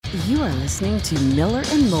You are listening to Miller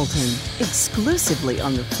and Moulton, exclusively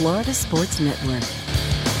on the Florida Sports Network.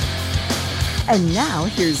 And now,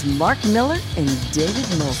 here's Mark Miller and David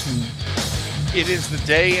Moulton. It is the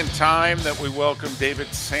day and time that we welcome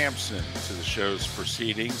David Samson to the show's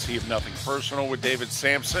proceedings. He of Nothing Personal with David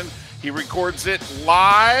Samson. He records it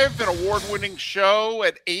live, an award-winning show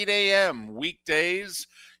at 8 a.m. weekdays.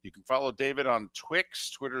 You can follow David on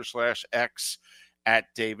Twix, Twitter/X, at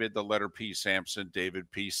David, the letter P. Samson, David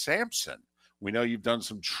P. Samson. We know you've done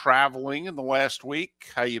some traveling in the last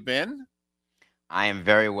week. How you been? I am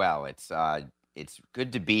very well. It's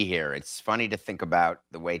good to be here. It's funny to think about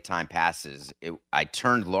the way time passes. I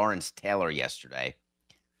turned Lawrence Taylor yesterday,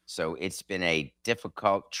 so it's been a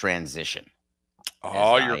difficult transition.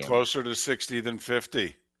 Oh, you're closer to 60 than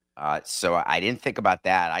 50. So I didn't think about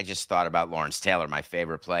that. I just thought about Lawrence Taylor, my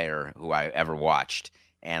favorite player who I ever watched.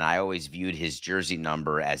 And I always viewed his jersey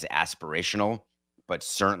number as aspirational, but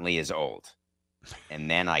certainly as old. And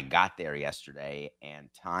then I got there yesterday, and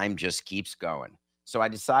time just keeps going. So I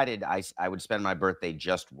decided I would spend my birthday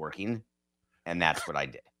just working, and that's what I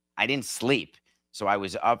did. I didn't sleep. So I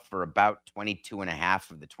was up for about 22 and a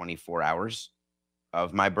half of the 24 hours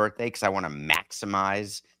of my birthday because I want to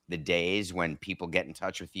maximize the days when people get in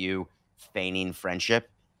touch with you, feigning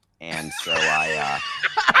friendship. And so I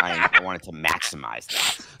wanted to maximize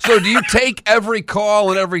that. So do you take every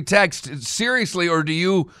call and every text seriously, or do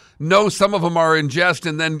you know some of them are in jest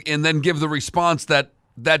and then give the response that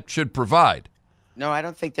should provide? No, I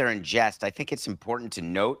don't think they're in jest. I think it's important to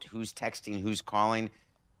note who's texting, who's calling.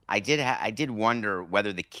 I did wonder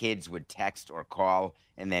whether the kids would text or call,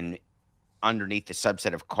 and then underneath the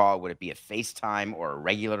subset of call, would it be a FaceTime or a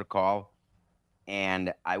regular call?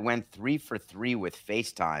 And I went 3 for 3 with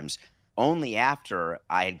FaceTimes only after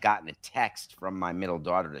I had gotten a text from my middle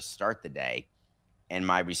daughter to start the day. And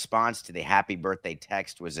my response to the happy birthday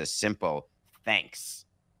text was a simple thanks.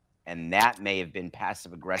 And that may have been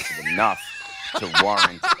passive aggressive enough to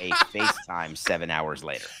warrant a FaceTime 7 hours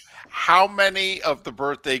later. How many of the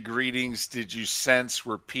birthday greetings did you sense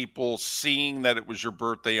were people seeing that it was your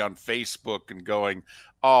birthday on Facebook and going,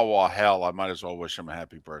 oh, well, hell, I might as well wish him a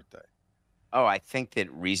happy birthday? Oh, I think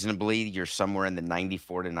that reasonably you're somewhere in the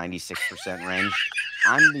 94 to 96% range.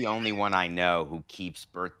 I'm the only one I know who keeps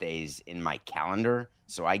birthdays in my calendar,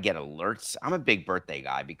 so I get alerts. I'm a big birthday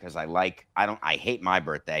guy because I hate my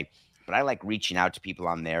birthday, but I like reaching out to people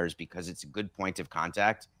on theirs because it's a good point of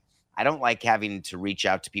contact. I don't like having to reach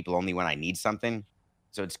out to people only when I need something.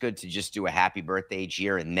 So it's good to just do a happy birthday each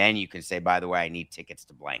year, and then you can say, by the way, I need tickets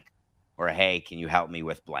to blank, or hey, can you help me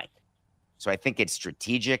with blank? So I think it's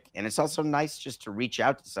strategic, and it's also nice just to reach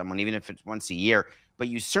out to someone, even if it's once a year. But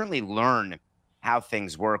you certainly learn how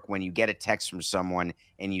things work when you get a text from someone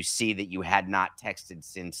and you see that you had not texted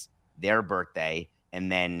since their birthday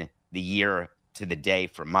and then the year to the day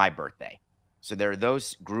for my birthday. So there are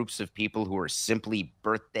those groups of people who are simply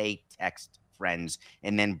birthday text friends.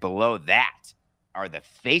 And then below that are the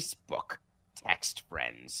Facebook text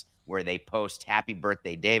friends where they post happy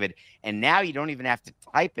birthday, David. And now you don't even have to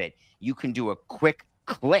type it. You can do a quick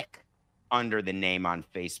click under the name on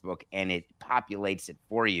Facebook and it populates it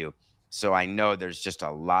for you. So I know there's just a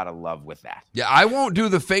lot of love with that. Yeah, I won't do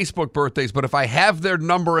the Facebook birthdays, but if I have their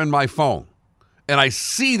number in my phone and I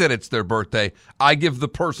see that it's their birthday, I give the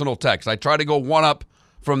personal text. I try to go one up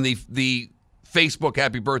from the Facebook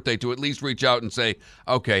happy birthday to at least reach out and say,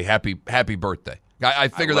 okay, happy birthday. I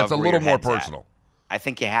figure that's a little more personal. I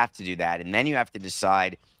think you have to do that. And then you have to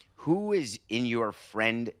decide who is in your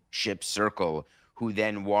friendship circle who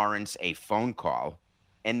then warrants a phone call.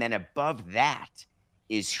 And then above that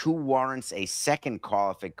is who warrants a second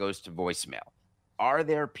call if it goes to voicemail. Are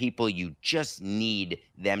there people you just need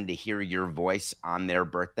them to hear your voice on their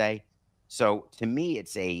birthday? So to me,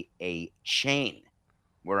 it's a chain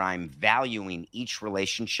where I'm valuing each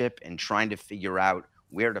relationship and trying to figure out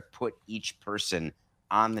where to put each person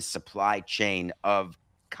on the supply chain of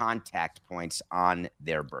contact points on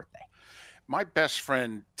their birthday. My best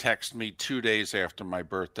friend texted me 2 days after my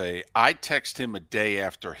birthday. I text him a day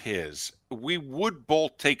after his. We would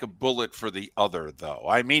both take a bullet for the other, though.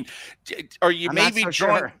 I mean, are you I'm maybe not so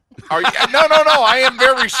join? sure. Are you, no. I am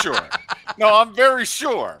very sure. No, I'm very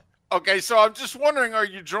sure. Okay, so I'm just wondering, are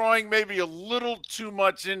you drawing maybe a little too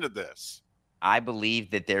much into this? I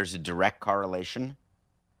believe that there's a direct correlation.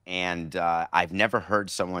 And I've never heard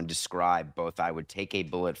someone describe both I would take a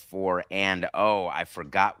bullet for and, oh, I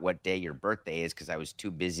forgot what day your birthday is because I was too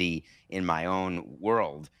busy in my own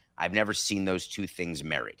world. I've never seen those two things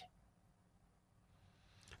married.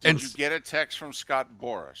 Did you get a text from Scott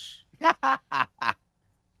Boras?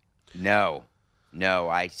 No,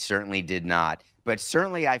 I certainly did not. But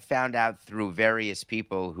certainly I found out through various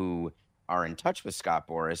people who are in touch with Scott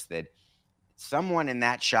Boras that someone in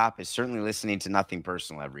that shop is certainly listening to Nothing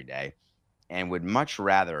Personal every day and would much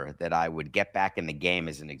rather that I would get back in the game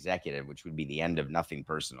as an executive, which would be the end of Nothing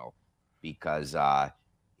Personal, because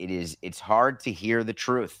it's hard to hear the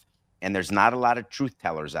truth. And there's not a lot of truth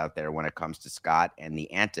tellers out there when it comes to Scott and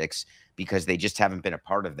the antics, because they just haven't been a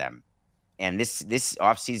part of them. And this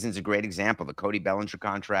offseason is a great example. The Cody Bellinger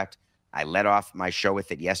contract, I led off my show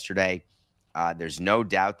with it yesterday. There's no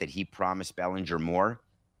doubt that he promised Bellinger more,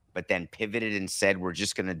 but then pivoted and said, we're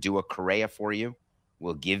just going to do a Correa for you.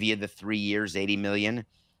 We'll give you the 3 years, $80 million.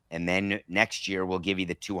 And then next year, we'll give you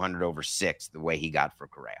the 200 over 6, the way he got for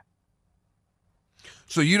Correa.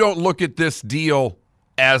 So you don't look at this deal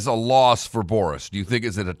as a loss for Boras. Do you think,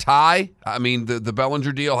 is it a tie? I mean, the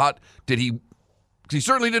Bellinger deal, he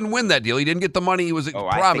certainly didn't win that deal. He didn't get the money he was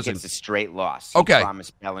promising. I think it's a straight loss. Okay. He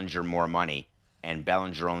promised Bellinger more money, and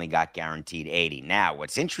Bellinger only got guaranteed 80. Now,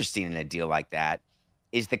 what's interesting in a deal like that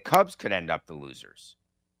is the Cubs could end up the losers,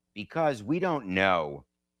 because we don't know,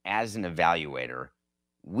 as an evaluator,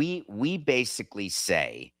 we basically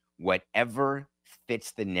say whatever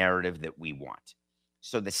fits the narrative that we want.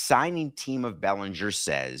 So the signing team of Bellinger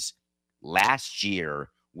says last year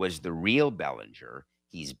was the real Bellinger.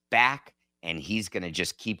 He's back, and he's going to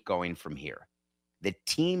just keep going from here. The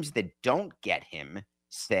teams that don't get him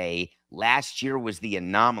say last year was the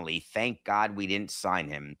anomaly. Thank God we didn't sign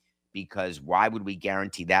him, because why would we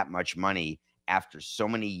guarantee that much money after so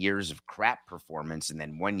many years of crap performance and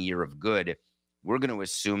then 1 year of good? We're going to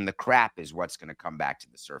assume the crap is what's going to come back to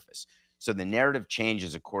the surface. So the narrative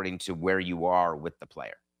changes according to where you are with the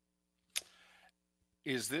player.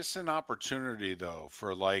 Is this an opportunity, though,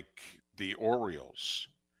 for like the Orioles,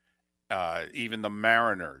 even the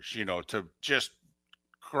Mariners, to just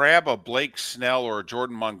grab a Blake Snell or a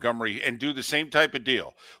Jordan Montgomery and do the same type of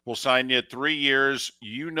deal? We'll sign you 3 years.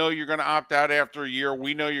 You're going to opt out after a year.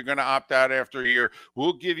 We know you're going to opt out after a year.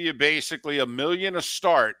 We'll give you basically $1 million a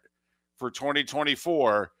start for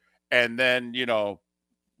 2024. And then,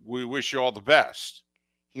 we wish you all the best.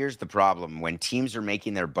 Here's the problem. When teams are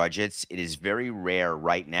making their budgets, it is very rare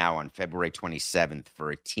right now on February 27th for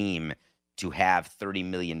a team to have $30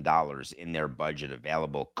 million in their budget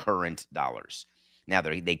available, current dollars. Now,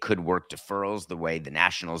 they could work deferrals the way the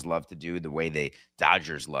Nationals love to do, the way the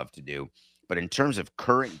Dodgers love to do. But in terms of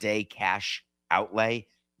current day cash outlay,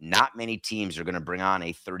 not many teams are going to bring on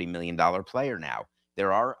a $30 million player now.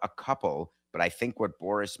 There are a couple, but I think what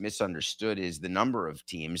Boras misunderstood is the number of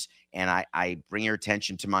teams. And I bring your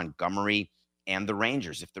attention to Montgomery and the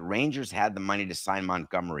Rangers. If the Rangers had the money to sign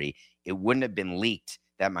Montgomery, it wouldn't have been leaked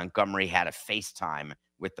that Montgomery had a FaceTime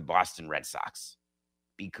with the Boston Red Sox,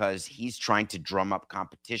 because he's trying to drum up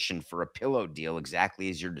competition for a pillow deal, exactly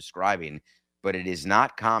as you're describing. But it is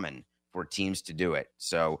not common for teams to do it.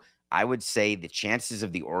 So I would say the chances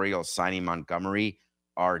of the Orioles signing Montgomery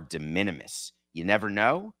are de minimis. You never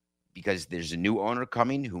know, because there's a new owner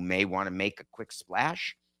coming who may want to make a quick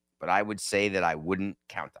splash, but I would say that I wouldn't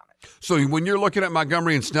count on it. So when you're looking at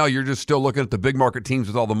Montgomery and Snell, you're just still looking at the big market teams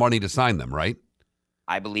with all the money to sign them, right?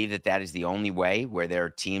 I believe that is the only way, where there are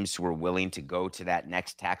teams who are willing to go to that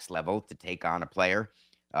next tax level to take on a player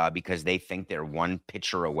because they think they're one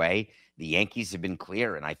pitcher away. The Yankees have been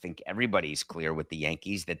clear, and I think everybody's clear with the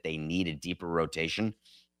Yankees, that they need a deeper rotation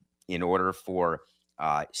in order for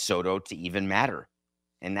Soto to even matter.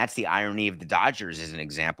 And that's the irony of the Dodgers as an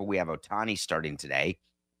example. We have Ohtani starting today.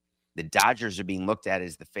 The Dodgers are being looked at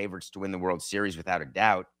as the favorites to win the World Series without a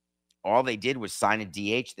doubt. All they did was sign a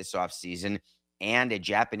DH this offseason and a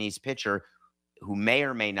Japanese pitcher who may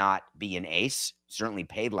or may not be an ace, certainly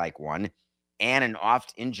paid like one, and an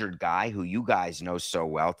oft-injured guy who you guys know so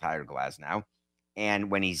well, Tyler Glasnow. And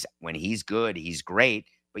when he's good, he's great,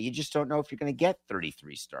 but you just don't know if you're going to get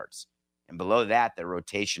 33 starts. And below that, their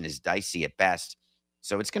rotation is dicey at best.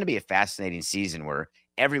 So it's going to be a fascinating season where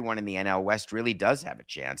everyone in the NL West really does have a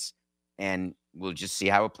chance, and we'll just see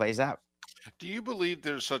how it plays out. Do you believe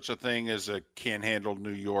there's such a thing as a can't handle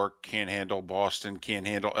New York, can't handle Boston, can't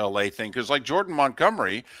handle LA thing? Because like Jordan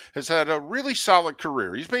Montgomery has had a really solid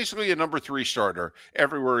career. He's basically a number 3 starter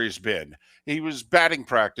everywhere he's been. He was batting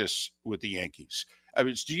practice with the Yankees. I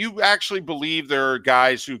mean, do you actually believe there are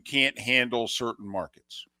guys who can't handle certain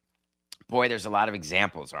markets? Boy, there's a lot of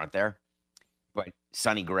examples, aren't there? But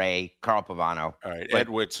Sonny Gray, Carl Pavano. All right, Ed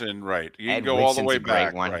Whitson, right. You can go Whitson's all the way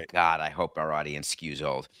back. One. Right. God, I hope our audience skews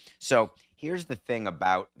old. So here's the thing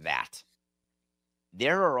about that.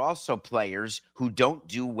 There are also players who don't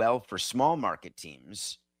do well for small market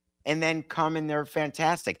teams and then come and they're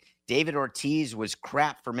fantastic. David Ortiz was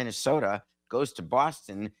crap for Minnesota, goes to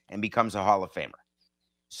Boston and becomes a Hall of Famer.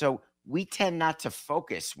 So we tend not to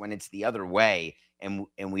focus when it's the other way. And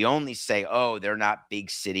we only say, oh, they're not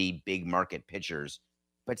big city, big market pitchers.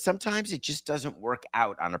 But sometimes it just doesn't work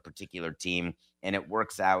out on a particular team, and it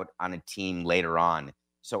works out on a team later on.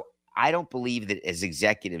 So I don't believe that as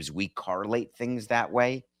executives, we correlate things that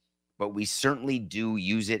way, but we certainly do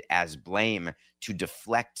use it as blame to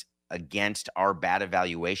deflect against our bad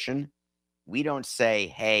evaluation. We don't say,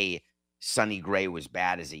 hey, Sonny Gray was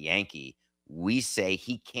bad as a Yankee. We say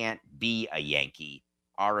he can't be a Yankee.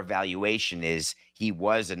 Our evaluation is he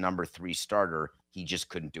was a number 3 starter. He just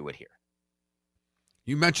couldn't do it here.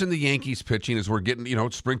 You mentioned the Yankees pitching as we're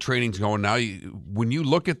getting, spring training's going now. When you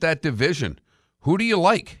look at that division, who do you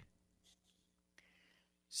like?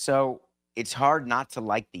 So it's hard not to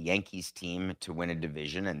like the Yankees team to win a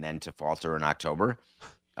division and then to falter in October,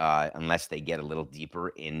 unless they get a little deeper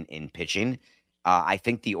in pitching. I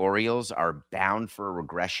think the Orioles are bound for a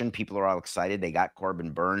regression. People are all excited. They got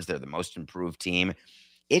Corbin Burns. They're the most improved team.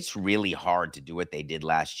 It's really hard to do what they did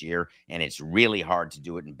last year, and it's really hard to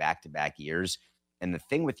do it in back-to-back years. And the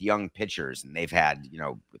thing with young pitchers, and they've had,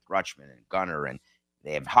 with Rutschman and Gunnar, and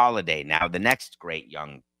they have Holiday now, the next great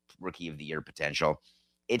young rookie of the year potential,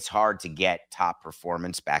 it's hard to get top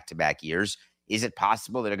performance back-to-back years. Is it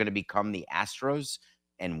possible that they're going to become the Astros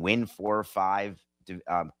and win 4 or 5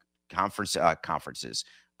 conferences?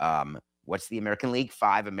 What's the American League?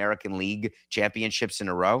 5 American League championships in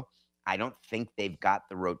a row. I don't think they've got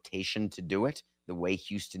the rotation to do it the way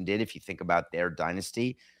Houston did, if you think about their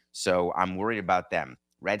dynasty. So I'm worried about them.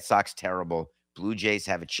 Red Sox, terrible. Blue Jays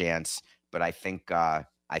have a chance, but I think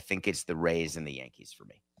it's the Rays and the Yankees for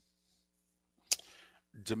me.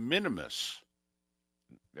 De minimis.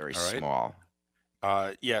 Very small.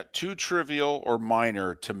 Too trivial or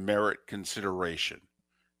minor to merit consideration.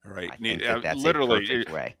 All right. I think that's literally, a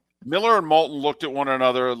perfect way. Miller and Moulton looked at one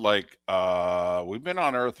another like, we've been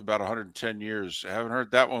on Earth about 110 years. I haven't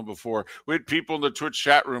heard that one before. We had people in the Twitch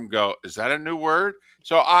chat room go, is that a new word?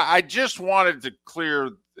 So I just wanted to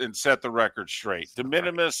clear and set the record straight. De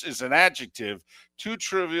minimis is an adjective, too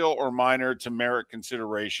trivial or minor to merit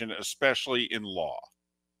consideration, especially in law.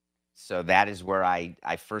 So that is where I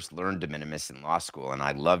first learned de minimis in law school, and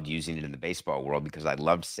I loved using it in the baseball world because I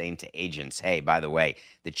loved saying to agents, hey, by the way,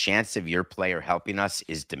 the chance of your player helping us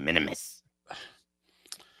is de minimis.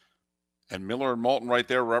 And Miller and Moulton right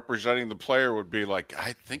there representing the player would be like,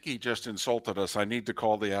 I think he just insulted us. I need to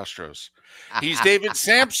call the Astros. He's David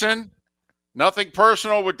Samson. Nothing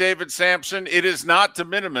personal with David Samson. It is not de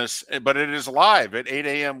minimis, but it is live at 8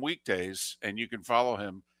 a.m. weekdays, and you can follow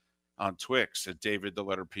him on Twix at David, the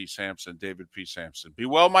letter P. Sampson, David P. Sampson. Be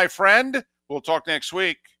well, my friend. We'll talk next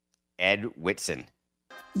week. Ed Whitson.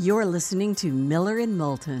 You're listening to Miller and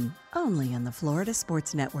Moulton, only on the Florida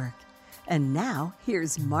Sports Network. And now,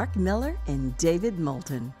 here's Mark Miller and David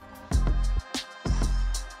Moulton.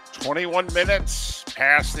 21 minutes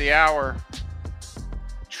past the hour.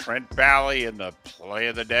 Trent Bally in the play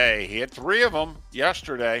of the day. He had 3 of them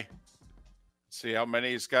yesterday. See how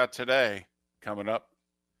many he's got today coming up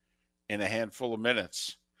in a handful of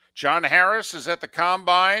minutes. John Harris is at the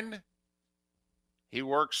Combine. He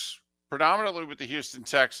works predominantly with the Houston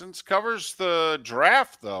Texans, covers the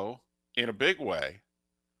draft, though, in a big way.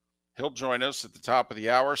 He'll join us at the top of the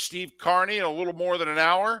hour. Steve Carney in a little more than an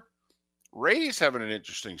hour. Rays having an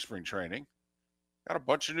interesting spring training. Got a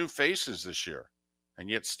bunch of new faces this year, and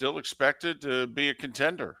yet still expected to be a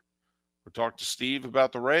contender. We'll talk to Steve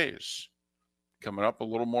about the Rays coming up a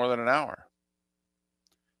little more than an hour.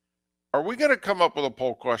 Are we going to come up with a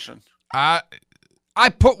poll question? I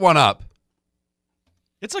put one up.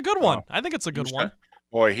 It's a good one. I think it's a good one.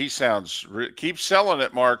 Boy, he sounds keep selling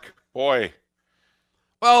it, Mark. Boy.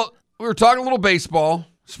 Well, we were talking a little baseball.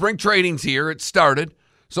 Spring training's here. It started.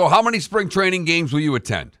 So how many spring training games will you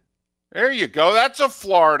attend? There you go. That's a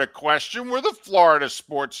Florida question. We're the Florida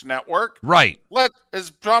Sports Network. Right.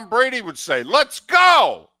 As Tom Brady would say, let's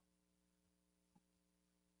go.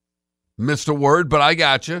 Missed a word, but I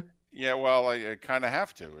got you. Yeah, well, I kind of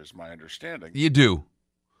have to, is my understanding. You do.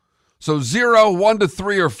 So 0, 1 to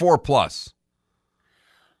 3, or 4 plus.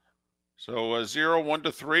 So 0, 1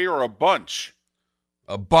 to 3, or a bunch.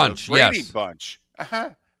 A bunch, a Brady yes. Bunch.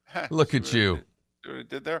 Look at you. See what I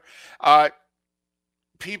did there?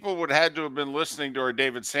 People would have had to have been listening to our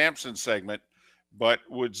David Sampson segment, but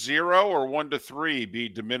would 0 or 1 to 3 be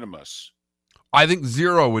de minimis? I think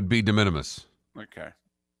 0 would be de minimis. Okay.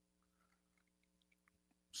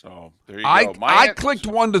 So there you go. I clicked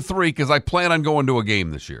 1 to 3 because I plan on going to a game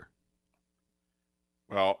this year.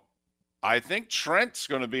 Well, I think Trent's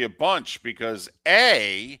going to be a bunch because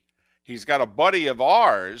A, he's got a buddy of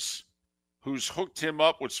ours who's hooked him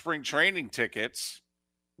up with spring training tickets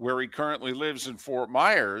where he currently lives in Fort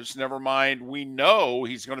Myers. Never mind, we know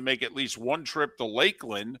he's going to make at least one trip to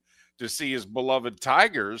Lakeland to see his beloved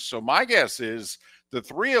Tigers. So my guess is the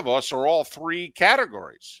three of us are all three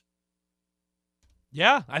categories.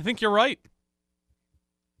 Yeah, I think you're right.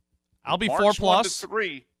 I'll be Mark's 4+. 1 to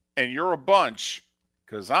 3, and you're a bunch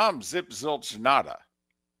because I'm zip zilch nada.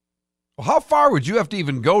 Well, how far would you have to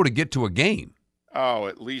even go to get to a game? Oh,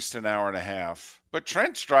 at least an hour and a half. But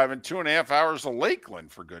Trent's driving 2.5 hours to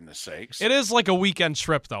Lakeland, for goodness sakes. It is like a weekend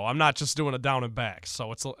trip, though. I'm not just doing a down and back.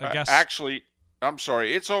 So it's, I guess. Actually, I'm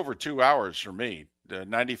sorry. It's over 2 hours for me. The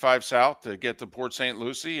 95 South to get to Port St.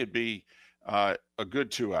 Lucie, it'd be a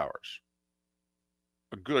good 2 hours.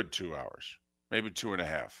 A good 2 hours. Maybe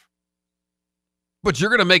 2.5. But you're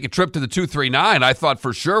going to make a trip to the 239. I thought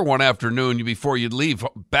for sure one afternoon before you'd leave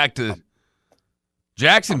back to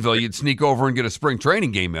Jacksonville, you'd sneak over and get a spring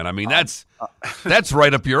training game in. I mean, that's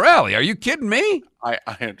right up your alley. Are you kidding me? I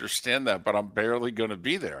understand that, but I'm barely going to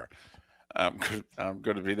be there. I'm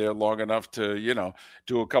going to be there long enough to,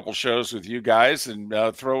 do a couple shows with you guys and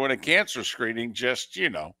throw in a cancer screening just,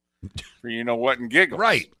 for what and giggles.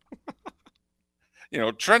 Right.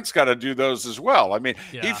 Trent's got to do those as well. I mean,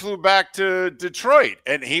 He flew back to Detroit,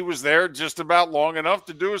 and he was there just about long enough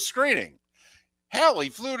to do a screening. Hell, he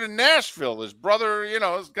flew to Nashville. His brother,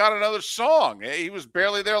 has got another song. He was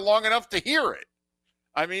barely there long enough to hear it.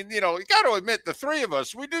 I mean, you got to admit, the three of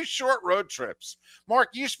us, we do short road trips. Mark,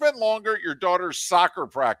 you spend longer at your daughter's soccer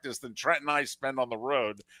practice than Trent and I spend on the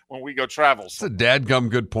road when we go travel. It's a dadgum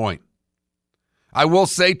good point. I will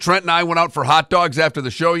say Trent and I went out for hot dogs after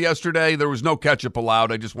the show yesterday. There was no ketchup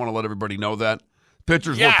allowed. I just want to let everybody know that.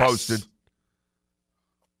 Pictures were posted.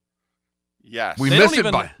 Yes. We They missed don't it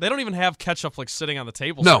even, by. They don't even have ketchup sitting on the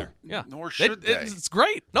table. No. There. Yeah. Nor should they. It's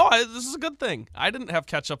great. No, this is a good thing. I didn't have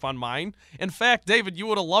ketchup on mine. In fact, David, you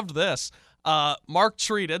would have loved this. Mark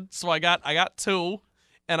treated, so I got two,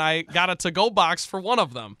 and I got a to-go box for one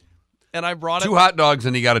of them. And I brought 2 hot dogs,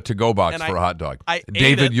 and he got a to-go box And for a hot dog. I ate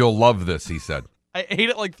David, it. you'll love this, he said. I ate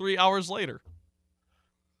it like 3 hours later.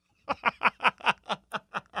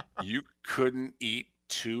 You couldn't eat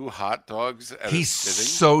 2 hot dogs at He's a sitting?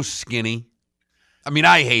 so skinny. I mean,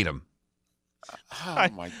 I hate him. Oh,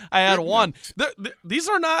 my I had goodness. one. These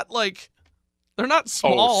are not they're not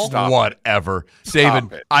small. stop. Whatever. Stop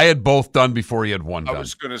David, it. I had both done before he had one I done.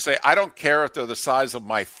 was going to say, I don't care if they're the size of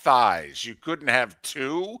my thighs. You couldn't have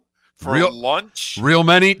 2 for Real- lunch? Real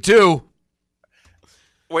men eat too.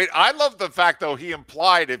 Wait, I love the fact, though, he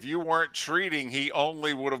implied if you weren't treating, he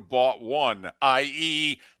only would have bought one,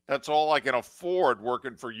 i.e., that's all I can afford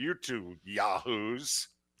working for you two yahoos.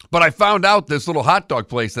 But I found out this little hot dog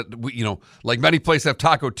place that, like many places have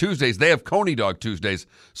Taco Tuesdays, they have Coney Dog Tuesdays.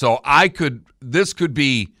 So I could sit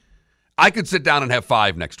down and have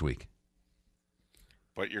 5 next week.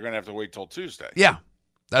 But you're going to have to wait till Tuesday. Yeah,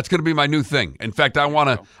 that's going to be my new thing. In fact, I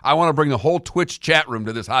want to bring the whole Twitch chat room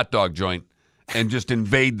to this hot dog joint and just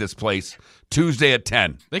invade this place Tuesday at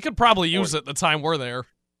 10. They could probably use it the time we're there.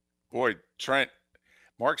 Boy, Trent,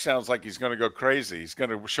 Mark sounds like he's going to go crazy. He's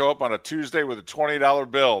going to show up on a Tuesday with a $20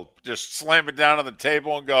 bill, just slam it down on the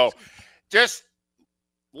table and go, just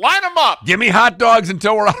line them up. Give me hot dogs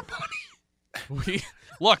until we're out of money.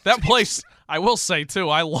 Look, that place, I will say, too,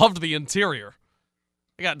 I loved the interior.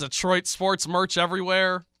 I got Detroit sports merch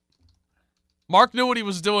everywhere. Mark knew what he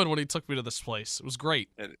was doing when he took me to this place. It was great.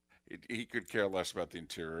 He could care less about the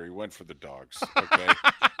interior. He went for the dogs. Okay,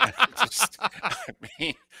 I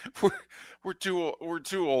mean, we're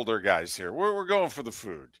two older guys here. We're going for the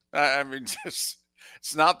food. I mean, just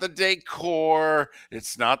it's not the decor.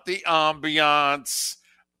 It's not the ambiance.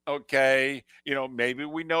 Okay, maybe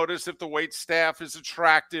we notice if the wait staff is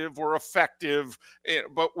attractive or effective,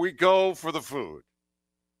 but we go for the food.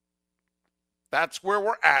 That's where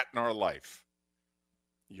we're at in our life.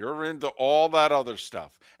 You're into all that other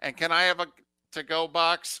stuff. And can I have a to-go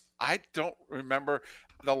box? I don't remember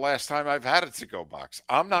the last time I've had a to-go box.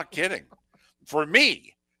 I'm not kidding. For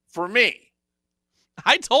me.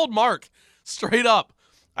 I told Mark straight up,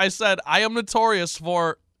 I said, I am notorious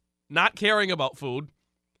for not caring about food,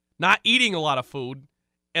 not eating a lot of food,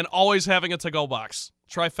 and always having a to-go box.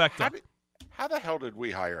 Trifecta. How the hell did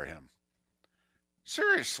we hire him?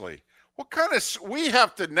 Seriously. What kind of, we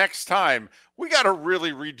have to next time, we got to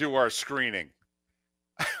really redo our screening.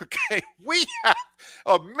 Okay. We have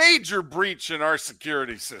a major breach in our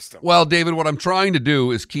security system. Well, David, what I'm trying to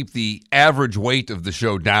do is keep the average weight of the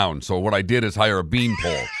show down. So what I did is hire a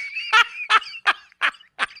beanpole.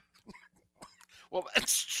 Well,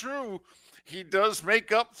 that's true. He does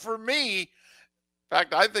make up for me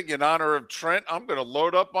fact, I think in honor of Trent, I'm going to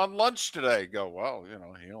load up on lunch today. Go, well,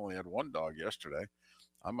 he only had one dog yesterday.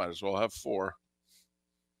 I might as well have 4.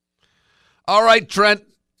 All right, Trent.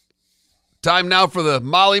 Time now for the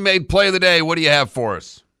Molly-Maid play of the day. What do you have for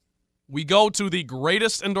us? We go to the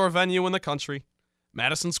greatest indoor venue in the country,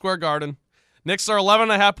 Madison Square Garden. Knicks are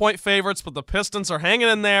 11.5-point favorites, but the Pistons are hanging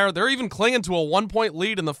in there. They're even clinging to a 1-point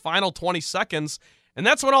lead in the final 20 seconds, and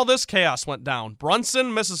that's when all this chaos went down.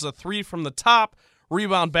 Brunson misses a 3 from the top,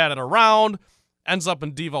 rebound batted around, ends up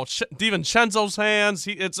in DiVincenzo's hands.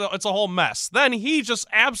 It's a whole mess. Then he just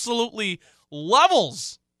absolutely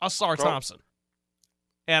levels Asar Thompson.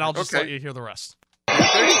 And I'll just let you hear the rest. Picked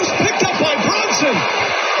up by Brunson.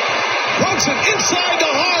 Brunson inside the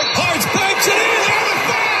Hart. Hart's banks it in. And a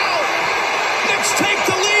foul. Knicks take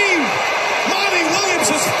the lead. Monty Williams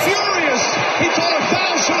is furious. He thought a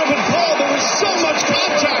foul should have been called. There was so much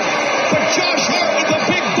contact. But Josh Hart with a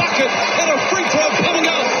big bucket and a free throw coming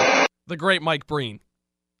out. The great Mike Breen.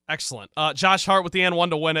 Excellent. Josh Hart with the and 1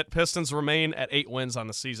 to win it. Pistons remain at 8 wins on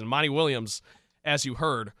the season. Monty Williams, as you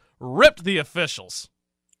heard, ripped the officials,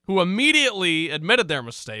 who immediately admitted their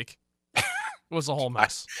mistake. It was a whole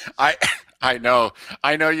mess. I know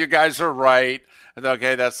you guys are right.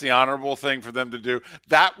 Okay, that's the honorable thing for them to do.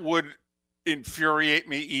 That would infuriate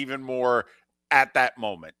me even more at that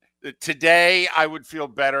moment. Today, I would feel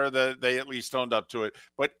better that they at least owned up to it.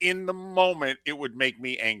 But in the moment, it would make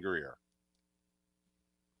me angrier.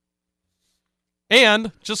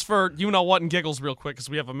 And just for you-know-what and giggles real quick, because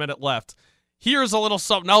we have a minute left, here's a little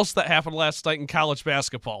something else that happened last night in college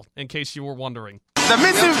basketball, in case you were wondering. The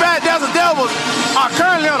Mississippi Valley Delta Devils are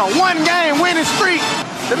currently on a 1-game winning streak.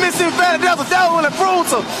 The Mississippi Valley Delta Devils improved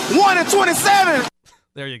to 1-27.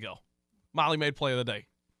 There you go. Molly-Maid play of the day.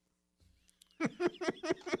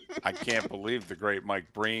 I can't believe the great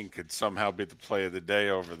Mike Breen could somehow be the play of the day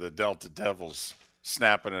over the Delta Devils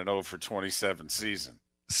snapping an 0-for-27 season.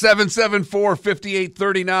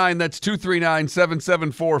 774-5839. That's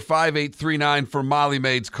 239-774-5839 for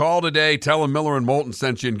Molly-Maids. Call today. Tell them Miller and Moulton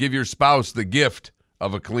sent you and give your spouse the gift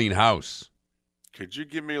of a clean house. Could you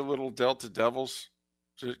give me a little Delta Devils?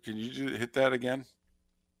 Can you hit that again?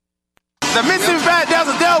 The Mississippi Valley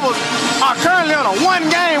Delta Devils are currently on a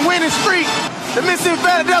 1-game winning streak. The Mississippi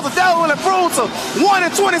Valley Delta Devils will improve to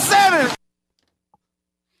 1-27.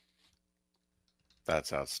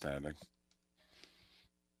 That's outstanding.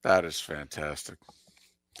 That is fantastic.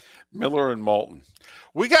 Miller and Moulton.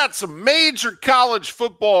 We got some major college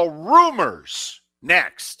football rumors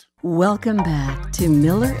next. Welcome back to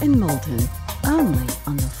Miller and Moulton, only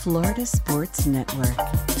on the Florida Sports Network.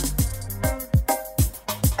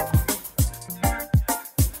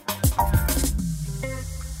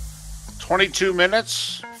 "22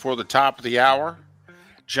 minutes for the top of the hour.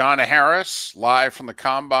 John Harris, live from the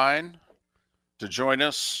Combine, to join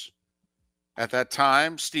us at that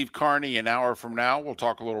time. Steve Carney, an hour from now. We'll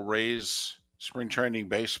talk a little Rays spring training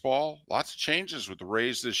baseball. Lots of changes with the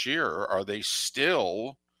Rays this year. Are they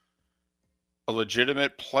still a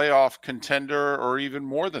legitimate playoff contender or even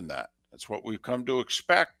more than that? That's what we've come to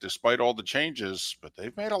expect despite all the changes, but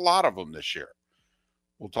they've made a lot of them this year.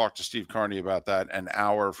 We'll talk to Steve Carney about that an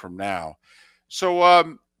hour from now.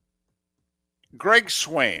 So, Greg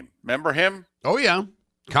Swaim, remember him? Oh, yeah.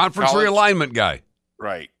 Conference realignment guy.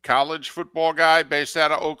 Right. College football guy based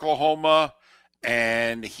out of Oklahoma.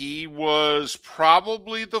 And he was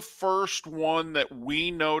probably the first one that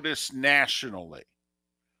we noticed nationally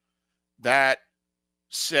that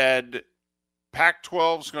said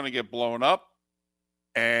Pac-12 is going to get blown up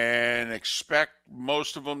and expect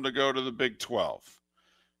most of them to go to the Big 12.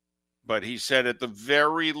 But he said at the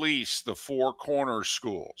very least, the 4 corner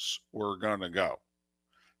schools were going to go.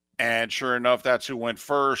 And sure enough, that's who went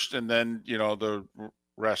first. And then, the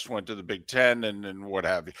rest went to the Big Ten and what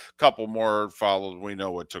have you. A couple more followed. We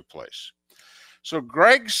know what took place. So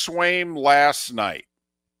Greg Swaim last night,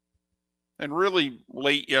 and really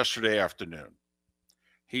late yesterday afternoon,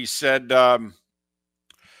 he said,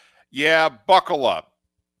 yeah, buckle up,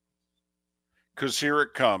 because here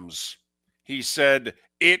it comes. He said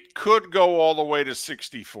it could go all the way to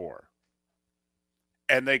 64,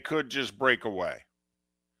 and they could just break away.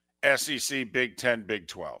 SEC, Big 10, Big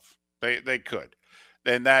 12. They could.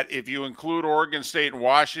 And that if you include Oregon State and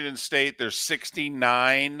Washington State, there's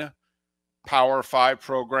 69 Power 5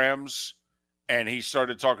 programs. And he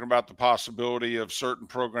started talking about the possibility of certain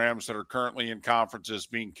programs that are currently in conferences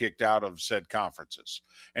being kicked out of said conferences.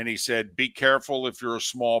 And he said, be careful if you're a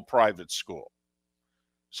small private school.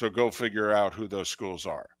 So go figure out who those schools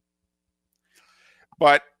are.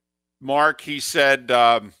 But Mark, he said,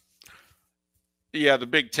 yeah, the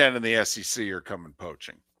Big Ten and the SEC are coming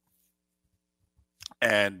poaching.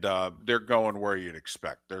 And they're going where you'd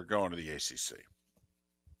expect. They're going to the ACC.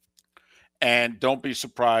 And don't be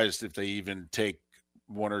surprised if they even take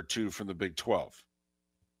one or two from the Big 12.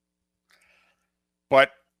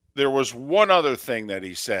 But there was one other thing that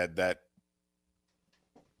he said that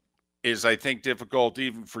is, I think, difficult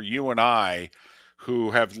even for you and I, who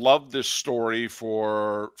have loved this story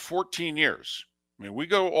for 14 years. I mean, we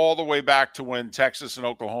go all the way back to when Texas and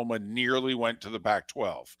Oklahoma nearly went to the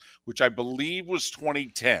Pac-12, which I believe was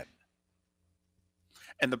 2010.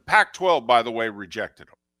 And the Pac-12, by the way, rejected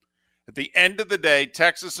them. At the end of the day,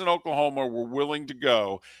 Texas and Oklahoma were willing to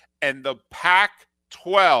go, and the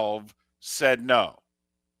Pac-12 said no.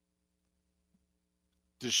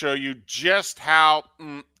 To show you just how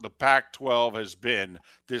the Pac-12 has been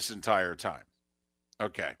this entire time.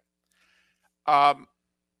 Okay.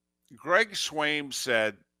 Greg Swaim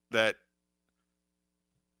said that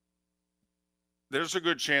there's a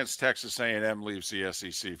good chance Texas A&M leaves the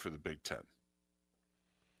SEC for the Big Ten.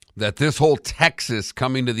 That this whole Texas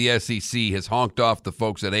coming to the SEC has honked off the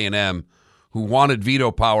folks at A&M who wanted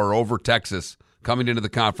veto power over Texas coming into the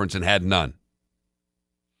conference and had none.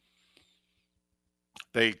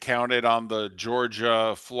 They counted on the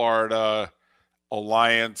Georgia, Florida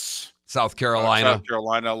alliance. South Carolina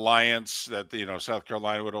alliance that, South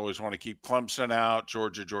Carolina would always want to keep Clemson out,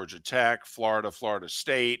 Georgia Tech, Florida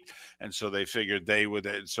State. And so they figured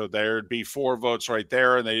so there'd be 4 votes right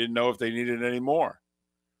there, and they didn't know if they needed any more.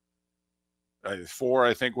 4,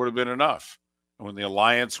 I think, would have been enough. And when the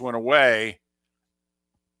alliance went away,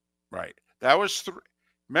 right, that was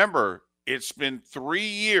remember, it's been 3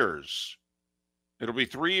 years. It'll be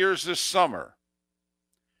 3 years this summer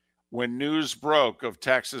when news broke of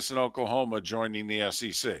Texas and Oklahoma joining the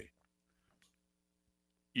SEC.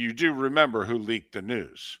 You do remember who leaked the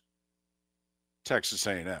news? Texas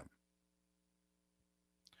A&M.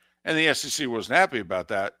 And the SEC wasn't happy about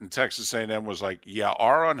that, and Texas A&M was like, yeah,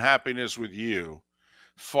 our unhappiness with you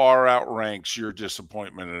far outranks your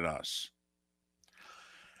disappointment in us.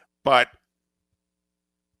 But,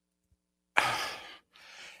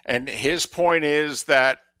 and his point is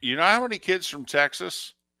that, you know how many kids from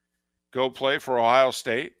Texas go play for Ohio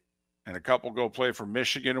State, and a couple go play for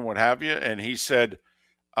Michigan and what have you? And he said,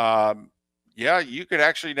 yeah, you could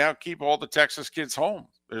actually now keep all the Texas kids home.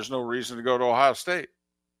 There's no reason to go to Ohio State.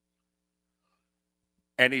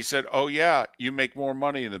 And he said, oh, yeah, you make more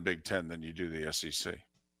money in the Big Ten than you do the SEC.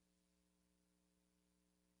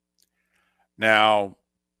 Now,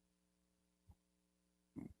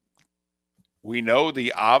 we know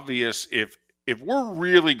the obvious, if we're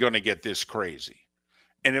really going to get this crazy,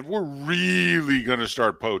 and if we're really going to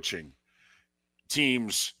start poaching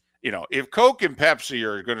teams, if Coke and Pepsi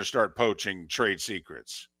are going to start poaching trade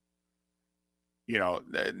secrets,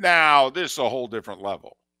 now this is a whole different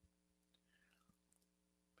level.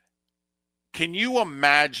 Can you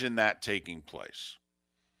imagine that taking place?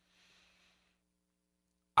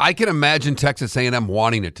 I can imagine Texas A&M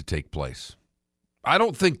wanting it to take place. I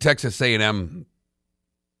don't think Texas A&M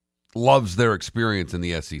loves their experience in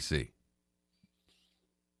the SEC.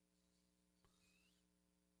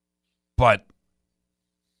 But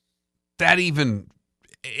that and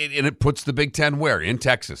it puts the Big Ten where? In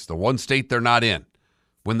Texas, the one state they're not in.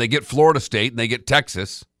 When they get Florida State and they get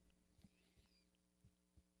Texas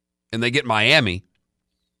and they get Miami.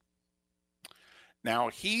 Now,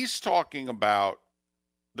 he's talking about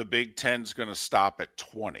the Big Ten's going to stop at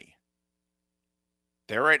 20.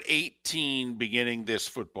 They're at 18 beginning this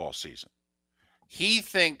football season. He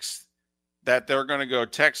thinks that they're going to go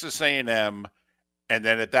Texas A&M, and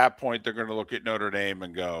then at that point they're going to look at Notre Dame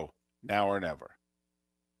and go, now or never.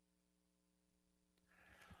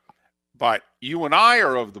 But you and I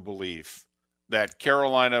are of the belief that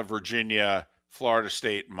Carolina, Virginia, Florida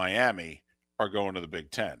State, and Miami are going to the Big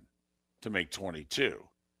Ten to make 22.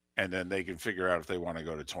 And then they can figure out if they want to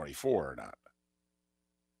go to 24 or not.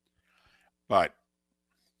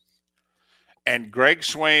 And Greg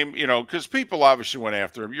Swaim, because people obviously went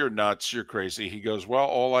after him. You're nuts. You're crazy. He goes, well,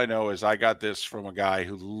 all I know is I got this from a guy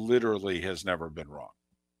who literally has never been wrong.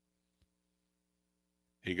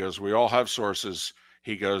 He goes, we all have sources.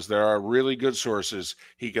 He goes, there are really good sources.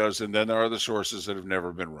 He goes, and then there are the sources that have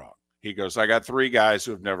never been wrong. He goes, I got 3 guys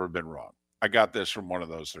who have never been wrong. I got this from one of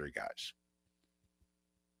those 3 guys.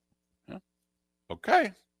 Yeah.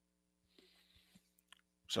 Okay.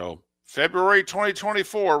 So February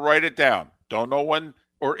 2024, write it down. Don't know when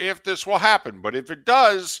or if this will happen, but if it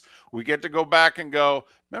does, we get to go back and go,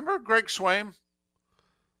 remember Greg Swaim?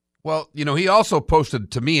 Well, he also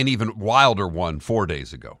posted to me an even wilder one 4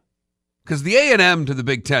 days ago. Because the A&M to the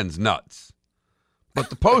Big Ten's nuts. But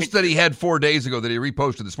the post that he had 4 days ago that he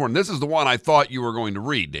reposted this morning, this is the one I thought you were going to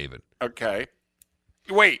read, David. Okay.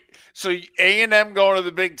 Wait, so A&M going to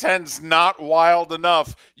the Big Ten's not wild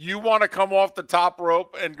enough. You want to come off the top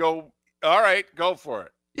rope and go, all right, go for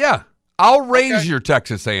it. Yeah, I'll raise your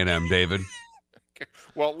Texas A&M, David.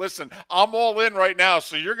 Well, listen, I'm all in right now,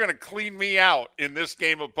 so you're going to clean me out in this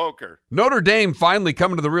game of poker. Notre Dame finally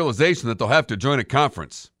coming to the realization that they'll have to join a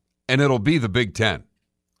conference, and it'll be the Big Ten.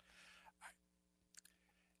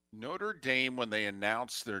 Notre Dame, when they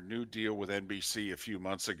announced their new deal with NBC a few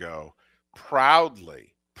months ago,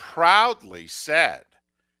 proudly said,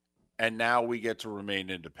 and now we get to remain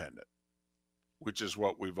independent, which is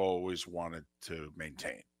what we've always wanted to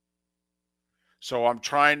maintain. So I'm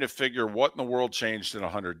trying to figure what in the world changed in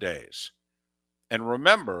 100 days. And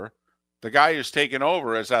remember, the guy who's taken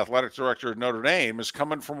over as athletic director of Notre Dame is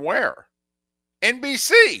coming from where?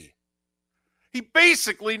 NBC. He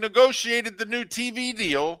basically negotiated the new TV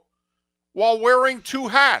deal while wearing two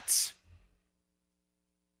hats.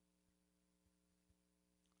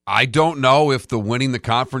 I don't know if the winning the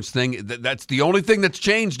conference thing, that's the only thing that's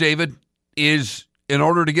changed, David, is in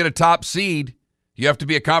order to get a top seed, you have to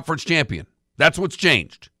be a conference champion. That's what's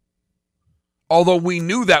changed. Although we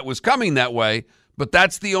knew that was coming that way, but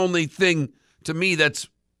that's the only thing to me that's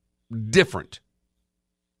different.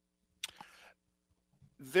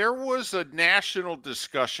 There was a national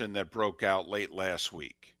discussion that broke out late last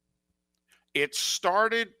week. It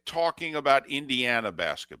started talking about Indiana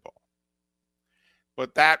basketball,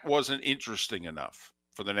 but that wasn't interesting enough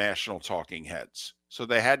for the national talking heads. So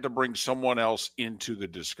they had to bring someone else into the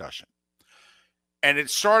discussion. And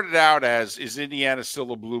it started out as, is Indiana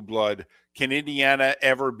still a blue blood? Can Indiana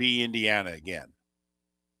ever be Indiana again?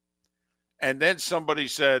 And then somebody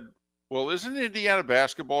said, well, isn't Indiana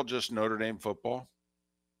basketball just Notre Dame football?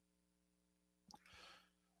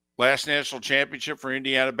 Last national championship for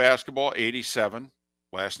Indiana basketball, 87.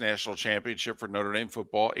 Last national championship for Notre Dame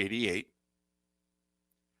football, 88.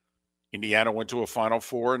 Indiana went to a Final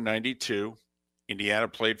Four in 92. Indiana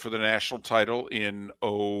played for the national title in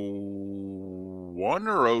 01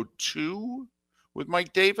 or 02 with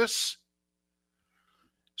Mike Davis.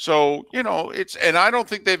 So, and I don't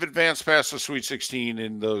think they've advanced past the Sweet 16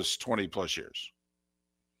 in those 20 plus years.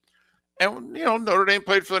 And, Notre Dame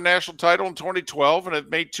played for the national title in 2012 and have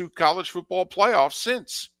made 2 college football playoffs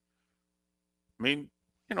since. I mean,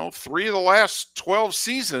 3 of the last 12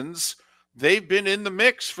 seasons, they've been in the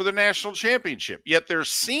mix for the national championship, yet they're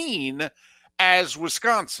seen as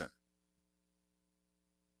Wisconsin.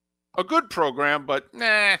 A good program, but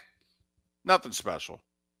nothing special.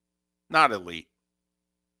 Not elite.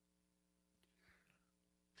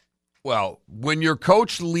 Well, when your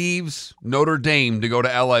coach leaves Notre Dame to go to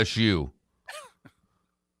LSU,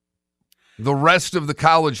 the rest of the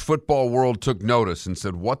college football world took notice and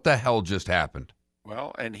said, what the hell just happened?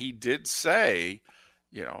 Well, and he did say,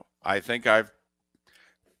 I think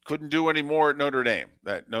couldn't do any more at Notre Dame.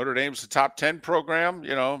 That Notre Dame's the top 10 program,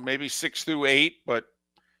 maybe 6 through 8, but,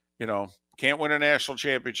 can't win a national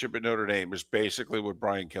championship at Notre Dame is basically what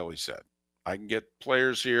Brian Kelly said. I can get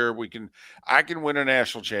players here. I can win a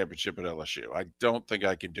national championship at LSU. I don't think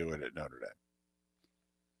I can do it at Notre Dame.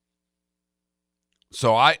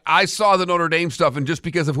 So I saw the Notre Dame stuff, and just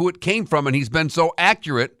because of who it came from, and he's been so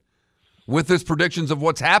accurate with his predictions of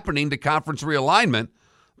what's happening to conference realignment,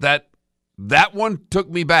 that one took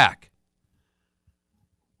me back.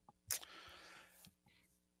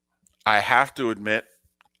 I have to admit,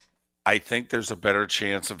 I think there's a better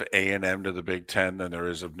chance of A&M to the Big Ten than there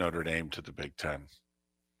is of Notre Dame to the Big Ten.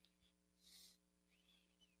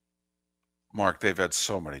 Mark, they've had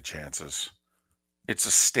so many chances. It's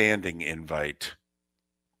a standing invite.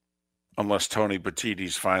 Unless Tony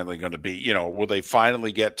Batiti's finally going to be, will they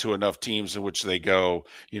finally get to enough teams in which they go,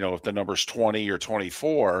 if the number's 20 or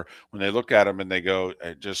 24, when they look at them and they go,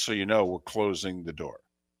 just so you know, we're closing the door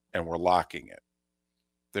and we're locking it.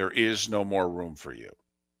 There is no more room for you.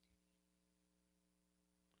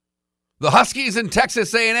 The Huskies and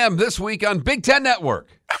Texas A&M this week on Big Ten Network.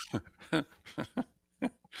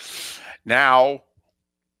 Now,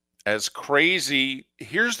 as crazy,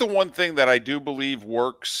 here's the one thing that I do believe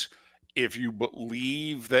works if you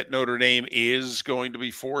believe that Notre Dame is going to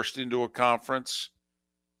be forced into a conference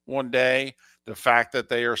one day. The fact that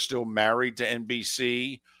they are still married to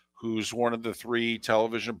NBC, who's one of the 3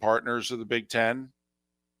 television partners of the Big Ten.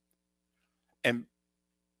 And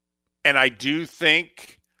I do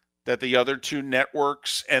think that the other 2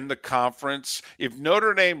 networks and the conference, if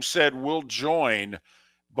Notre Dame said we'll join,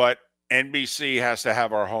 but NBC has to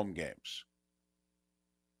have our home games,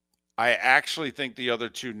 I actually think the other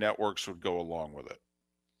 2 networks would go along with it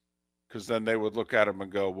because then they would look at them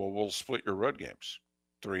and go, well, we'll split your road games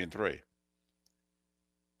 3-3.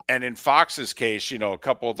 And in Fox's case, a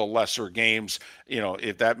couple of the lesser games,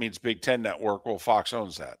 if that means Big Ten Network, well, Fox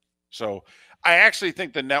owns that. So I actually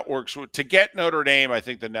think the networks would, to get Notre Dame, I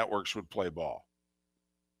think the networks would play ball.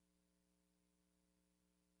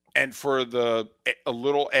 And for a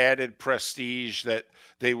little added prestige that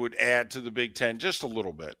they would add to the Big Ten, just a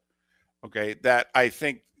little bit, okay, that I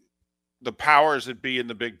think the powers that be in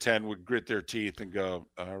the Big Ten would grit their teeth and go,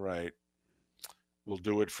 all right, we'll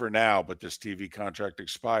do it for now, but this TV contract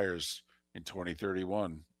expires in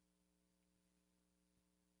 2031.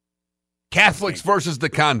 Catholics versus the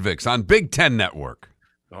convicts on Big Ten Network.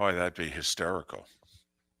 Oh, that'd be hysterical.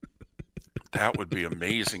 That would be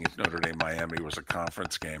amazing if Notre Dame Miami was a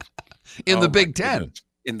conference game. In the Big Ten. Goodness.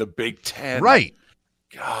 In the Big Ten. Right.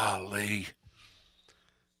 Golly.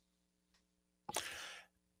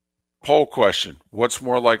 Poll question. What's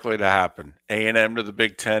more likely to happen? A&M to the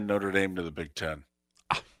Big Ten, Notre Dame to the Big Ten?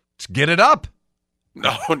 Let's get it up.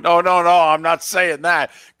 No. I'm not saying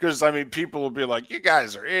that because, people will be like, you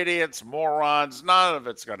guys are idiots, morons. None of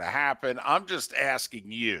it's going to happen. I'm just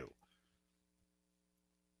asking you.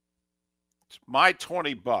 It's my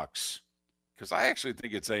 $20 because I actually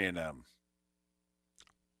think it's A&M.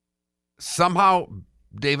 Somehow,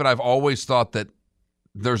 David, I've always thought that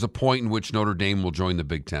there's a point in which Notre Dame will join the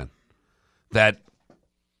Big Ten. That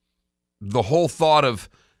the whole thought of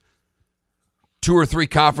 2 or 3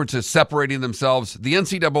 conferences separating themselves, the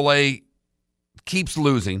NCAA keeps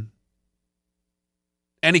losing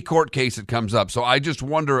any court case that comes up. So I just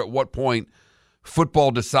wonder at what point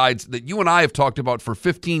football decides that you and I have talked about for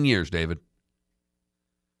 15 years, David,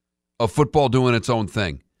 of football doing its own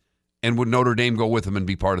thing. And would Notre Dame go with them and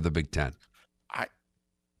be part of the Big Ten?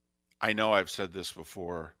 I know I've said this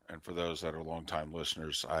before, and for those that are longtime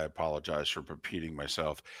listeners, I apologize for repeating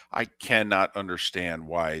myself. I cannot understand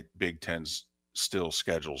why Big Ten still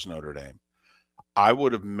schedules Notre Dame. I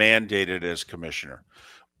would have mandated as commissioner.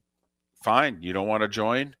 Fine, you don't want to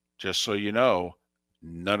join? Just so you know,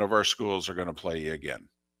 none of our schools are going to play you again.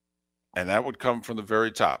 And that would come from the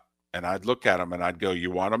very top. And I'd look at them and I'd go,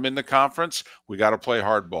 you want them in the conference? We got to play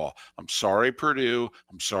hardball. I'm sorry, Purdue.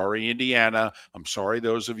 I'm sorry, Indiana. I'm sorry,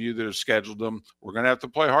 those of you that have scheduled them. We're going to have to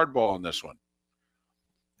play hardball on this one.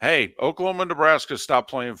 Hey, Oklahoma and Nebraska stop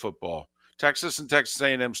playing football. Texas and Texas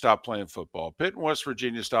A&M stop playing football. Pitt and West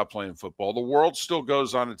Virginia stop playing football. The world still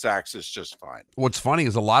goes on its axis just fine. What's funny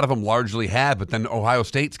is a lot of them largely have, but then Ohio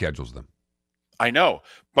State schedules them. I know,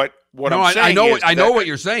 but I'm saying I know what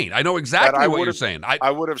you're saying. I know exactly what you're saying. I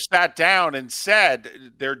would have sat down and said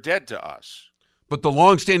they're dead to us. But the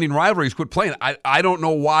long-standing rivalries quit playing. I don't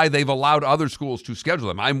know why they've allowed other schools to schedule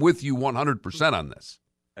them. I'm with you 100% on this.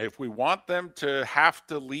 If we want them to have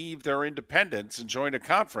to leave their independence and join a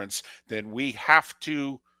conference, then we have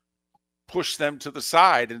to push them to the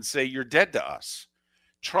side and say, you're dead to us.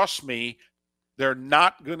 Trust me, they're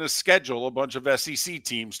not going to schedule a bunch of SEC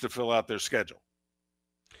teams to fill out their schedule.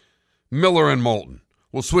 Miller and Moulton.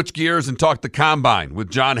 We'll switch gears and talk the Combine with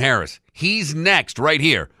John Harris. He's next right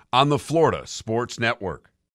here on the Florida Sports Network.